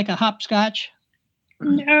this. looks like a hopscotch?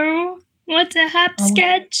 No. What's a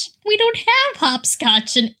hopscotch? We don't have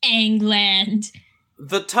hopscotch in England.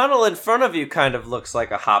 The tunnel in front of you kind of looks like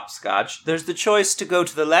a hopscotch. There's the choice to go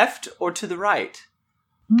to the left or to the right.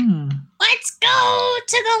 Let's go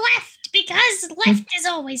to the left, because left is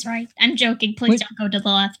always right. I'm joking. Please don't go to the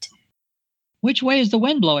left. Which way is the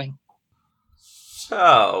wind blowing?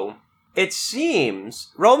 So, it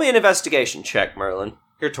seems... Roll me an investigation check, Merlin.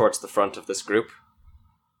 You're towards the front of this group.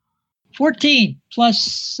 14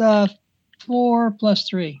 plus 4 plus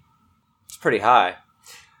 3. It's pretty high.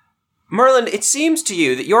 Merlin, it seems to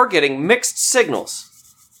you that you're getting mixed signals.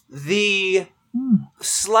 The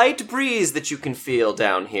slight breeze that you can feel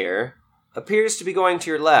down here appears to be going to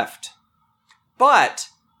your left. But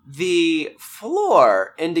the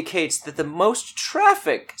floor indicates that the most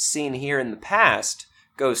traffic seen here in the past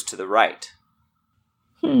goes to the right.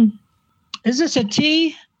 Is this a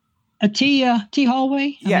T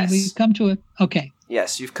hallway? Yes. I mean, we've come to a... Okay.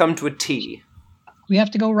 Yes, you've come to a T. We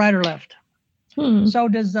have to go right or left. So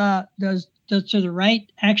does to the right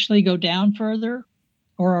actually go down further?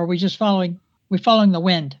 Or are we just following the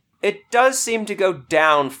wind? It does seem to go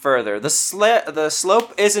down further. The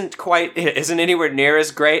slope isn't anywhere near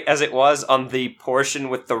as great as it was on the portion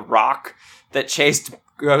with the rock that chased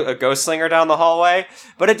a Ghostslinger down the hallway,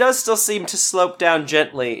 but it does still seem to slope down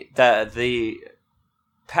gently, the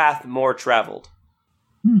path more traveled.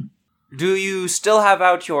 Do you still have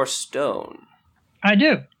out your stone? I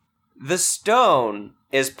do. The stone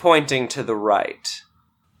is pointing to the right.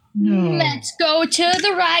 No. Let's go to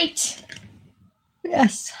the right.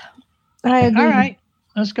 Yes. I agree. All right.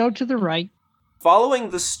 Let's go to the right. Following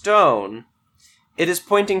the stone, it is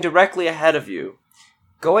pointing directly ahead of you.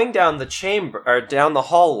 Going down the chamber, or down the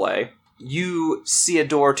hallway, you see a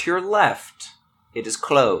door to your left. It is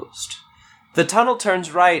closed. The tunnel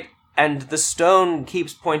turns right, and the stone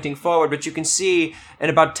keeps pointing forward, but you can see in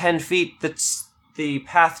about 10 feet that the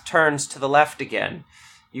path turns to the left again.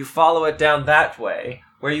 You follow it down that way,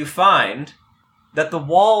 where you find that the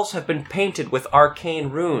walls have been painted with arcane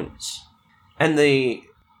runes, and the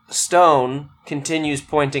stone continues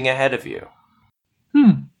pointing ahead of you.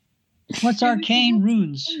 What's arcane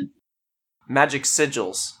runes? Magic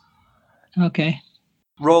sigils. Okay.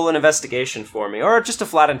 Roll an investigation for me, or just a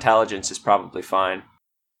flat intelligence is probably fine.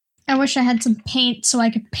 I wish I had some paint so I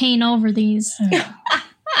could paint over these.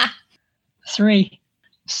 3.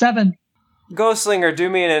 7. Ghostslinger, do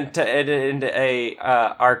me an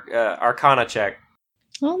Arcana check.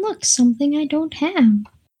 Oh, look, something I don't have.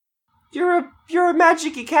 You're a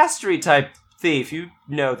magic-y castery type thief. You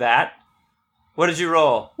know that. What did you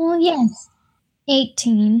roll? Well, yes.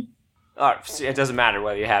 18. Oh, it doesn't matter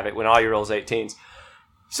whether you have it when all your rolls 18s.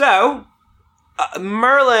 So,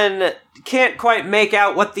 Merlin can't quite make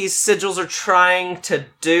out what these sigils are trying to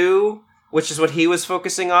do, which is what he was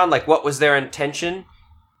focusing on, like what was their intention.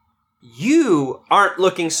 You aren't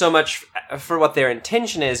looking so much for what their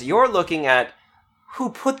intention is, you're looking at who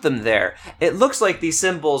put them there. It looks like these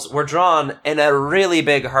symbols were drawn in a really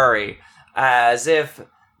big hurry, as if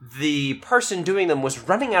the person doing them was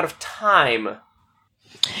running out of time.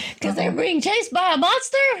 Because they're being chased by a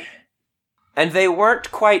monster? And they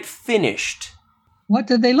weren't quite finished. What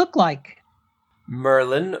did they look like?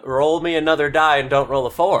 Merlin, roll me another die and don't roll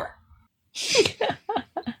a 4.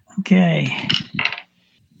 Okay.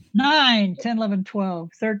 9, 10, 11, 12,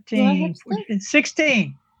 13, 14,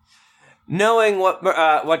 16. Knowing what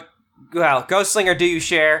Ghostslinger, do you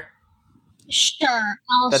share? Sure.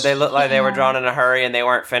 That they look like they were drawn in a hurry and they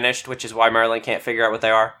weren't finished, which is why Merlin can't figure out what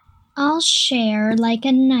they are? I'll share like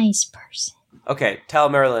a nice person. Okay, tell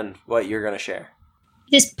Merlin what you're going to share.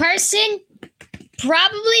 This person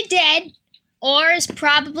probably dead or is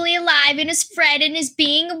probably alive and is Fred and is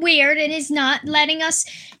being weird and is not letting us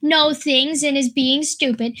know things and is being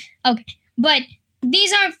stupid. Okay, but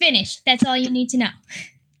these aren't finished. That's all you need to know.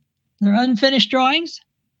 They're unfinished drawings?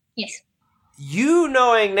 Yes. You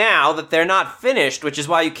knowing now that they're not finished, which is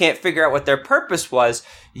why you can't figure out what their purpose was,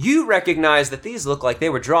 you recognize that these look like they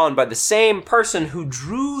were drawn by the same person who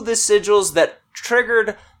drew the sigils that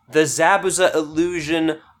triggered the Zabuza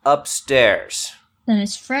illusion upstairs. Then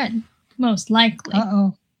it's Fred, most likely.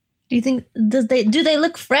 Uh-oh. Do you think do they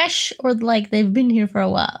look fresh or like they've been here for a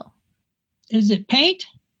while? Is it paint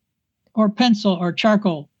or pencil or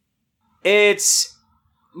charcoal? It's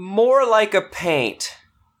more like a paint.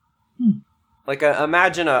 Like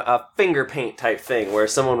imagine a finger paint type thing where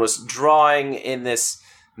someone was drawing in this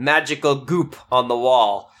magical goop on the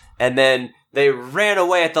wall and then they ran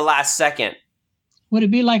away at the last second. Would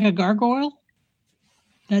it be like a gargoyle?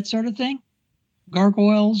 That sort of thing?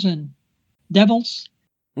 Gargoyles and devils?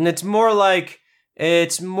 And it's more like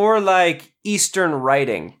Eastern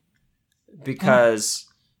writing because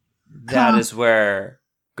that is where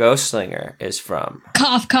Ghostslinger is from.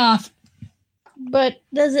 Cough, cough. But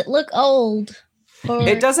does it look old? Or...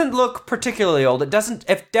 It doesn't look particularly old. It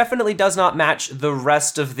definitely does not match the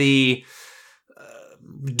rest of the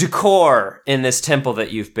decor in this temple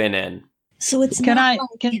that you've been in. So it's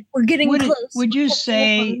we're getting close. Would you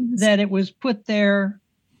say that it was put there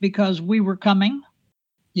because we were coming?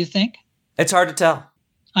 You think? It's hard to tell.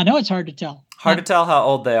 I know it's hard to tell. Hard to tell how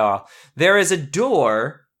old they are. There is a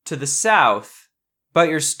door to the south, but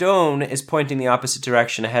your stone is pointing the opposite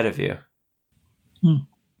direction ahead of you.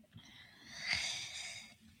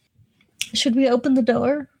 Should we open the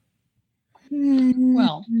door?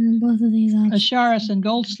 Well, both of these options. Asharis and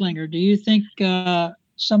Goldslinger, do you think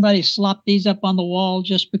somebody slopped these up on the wall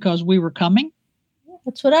just because we were coming?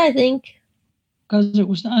 That's what I think. Because it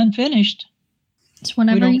was unfinished. It's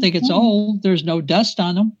whenever we don't think it's old. There's no dust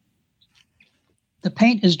on them. The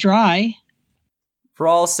paint is dry.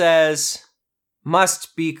 Brawl says,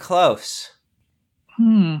 must be close.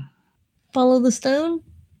 Follow the stone?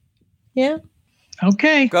 Yeah?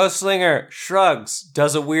 Okay. Ghostslinger shrugs,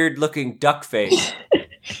 does a weird-looking duck face,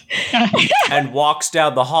 and walks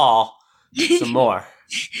down the hall some more.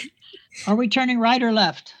 Are we turning right or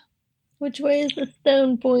left? Which way is the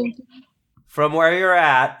stone pointing? From where you're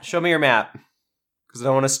at, show me your map, because I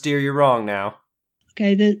don't want to steer you wrong now.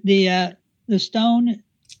 Okay, the stone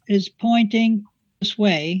is pointing this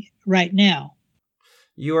way right now.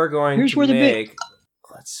 You are going Here's to where make...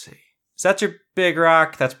 Let's see. Is that your big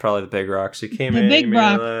rock? That's probably the big rock. So you came in, big you made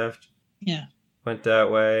rock. a left. Yeah. Went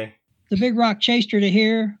that way. The big rock chased her to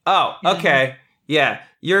here. Oh, okay. Yeah.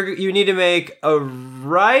 You need to make a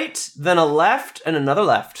right, then a left, and another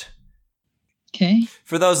left. Okay.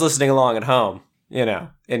 For those listening along at home,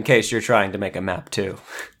 in case you're trying to make a map too.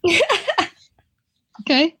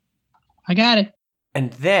 Okay. I got it.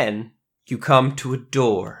 And then you come to a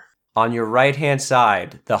door. On your right-hand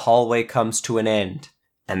side, the hallway comes to an end,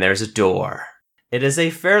 and there's a door. It is a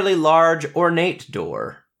fairly large, ornate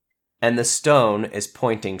door, and the stone is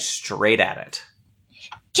pointing straight at it.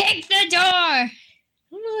 Kick the door! I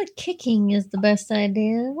don't know if kicking is the best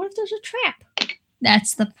idea. What if there's a trap?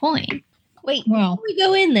 That's the point. Wait, Well- before we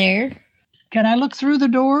go in there, Can I look through the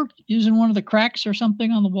door using one of the cracks or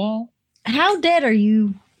something on the wall? how dead are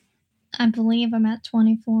you? I believe I'm at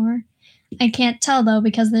 24. I can't tell, though,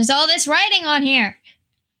 because there's all this writing on here.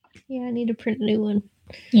 Yeah, I need to print a new one.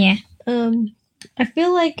 Yeah. I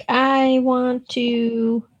feel like I want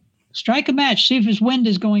to... Strike a match. See if his wind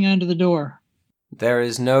is going under the door. There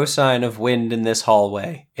is no sign of wind in this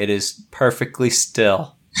hallway. It is perfectly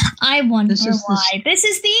still. I wonder This is the why. This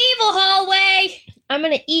is the evil hallway. I'm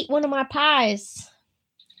gonna eat one of my pies.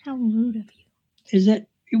 How rude of you. Is it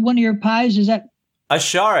one of your pies? Is that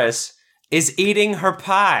Asharis is eating her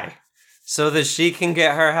pie so that she can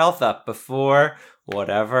get her health up before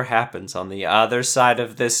whatever happens on the other side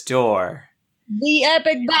of this door. The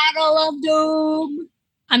epic battle of doom.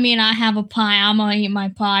 I mean, I have a pie. I'm gonna eat my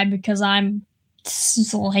pie because I'm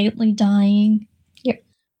slightly dying.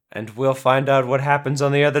 And we'll find out what happens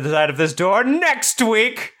on the other side of this door next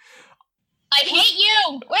week. I hate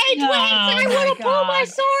you! Wait, Oh I my want to pull my God.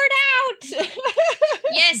 sword out.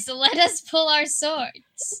 Yes, let us pull our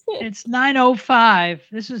swords. it's 9:05?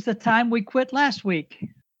 This is the time we quit last week.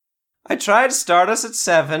 I tried to start us at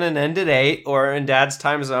 7 and end at 8, or in Dad's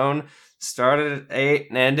time zone, started at 8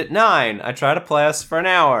 and end at 9. I tried to play us for an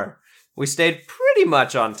hour. We stayed pretty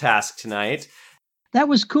much on task tonight. That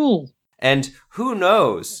was cool. And who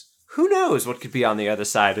knows? Who knows what could be on the other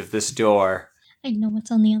side of this door? I know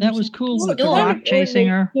what's on the other That was side. cool It's with a the door. rock chasing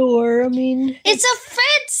her. Door. I mean, It's a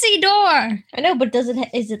fancy door. I know, but is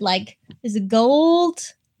it gold?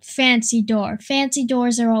 Fancy door. Fancy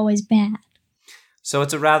doors are always bad. So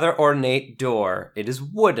it's a rather ornate door. It is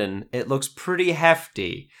wooden. It looks pretty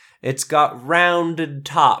hefty. It's got rounded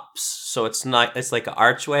tops, so it's like an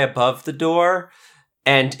archway above the door,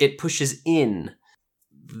 and it pushes in.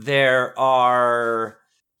 There are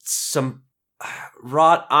some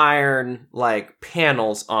wrought iron like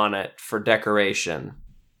panels on it for decoration.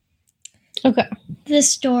 Okay.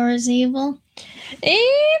 This door is evil.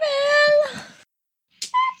 Evil.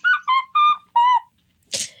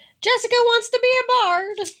 Jessica wants to be a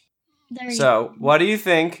bard. There you So, what do you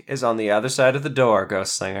think is on the other side of the door,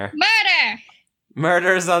 Ghostslinger? Murder!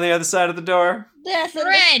 Murder is on the other side of the door? Death and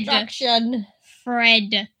Fred. destruction.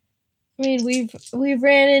 Fred. I mean, we've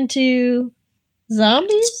ran into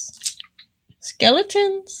zombies,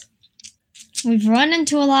 skeletons, We've run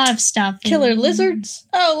into a lot of stuff. killer lizards.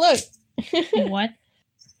 Oh, look. What?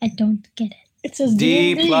 I don't get it. It says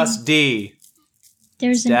D D&D. plus D.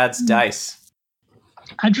 There's an Dad's dice.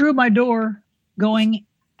 I drew my door going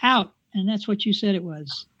out, and that's what you said it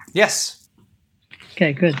was. Yes.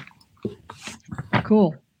 Okay, good.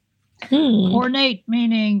 Cool. Hmm. Ornate,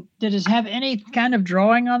 meaning, did it have any kind of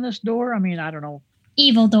drawing on this door? I mean, I don't know.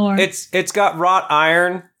 evil door. It's got wrought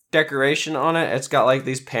iron decoration on it. It's got like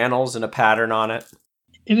these panels and a pattern on it.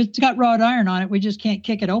 If it's got wrought iron on it, we just can't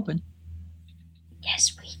kick it open.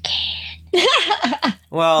 Yes, we can.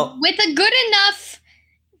 Well, With a good enough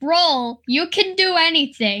roll, you can do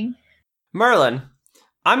anything. Merlin,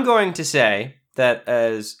 I'm going to say that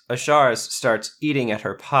as Asharis starts eating at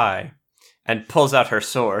her pie and pulls out her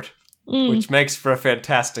sword, Mm, which makes for a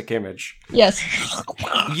fantastic image, yes.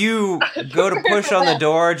 you go to push on the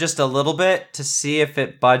door just a little bit to see if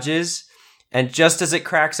it budges, and just as it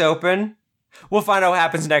cracks open, we'll find out what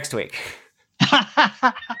happens next week.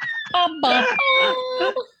 Bum, bum.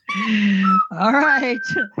 All right.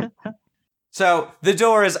 So the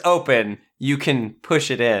door is open. You can push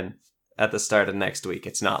it in at the start of next week.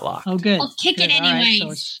 It's not locked. Oh, good. I'll kick Good. it All right, anyways. so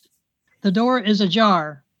it's- the door is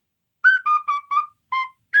ajar.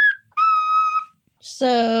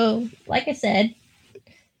 So, like I said,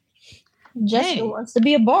 Jessica Hey. wants to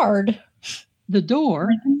be a bard. The door,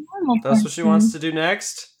 Like a normal That's what she person. wants to do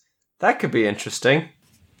next. That could be interesting.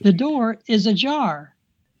 the door is ajar.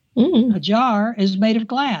 Mm. A jar is made of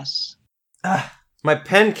glass. My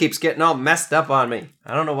pen keeps getting all messed up on me.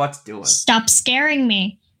 I don't know what to do. Stop scaring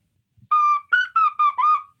me.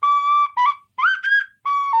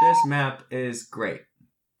 This map is great.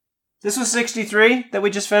 This was 63 that we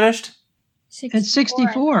just finished? It's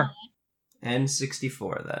 64. And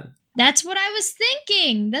 64 then. That's what I was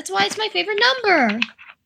thinking. That's why it's my favorite number.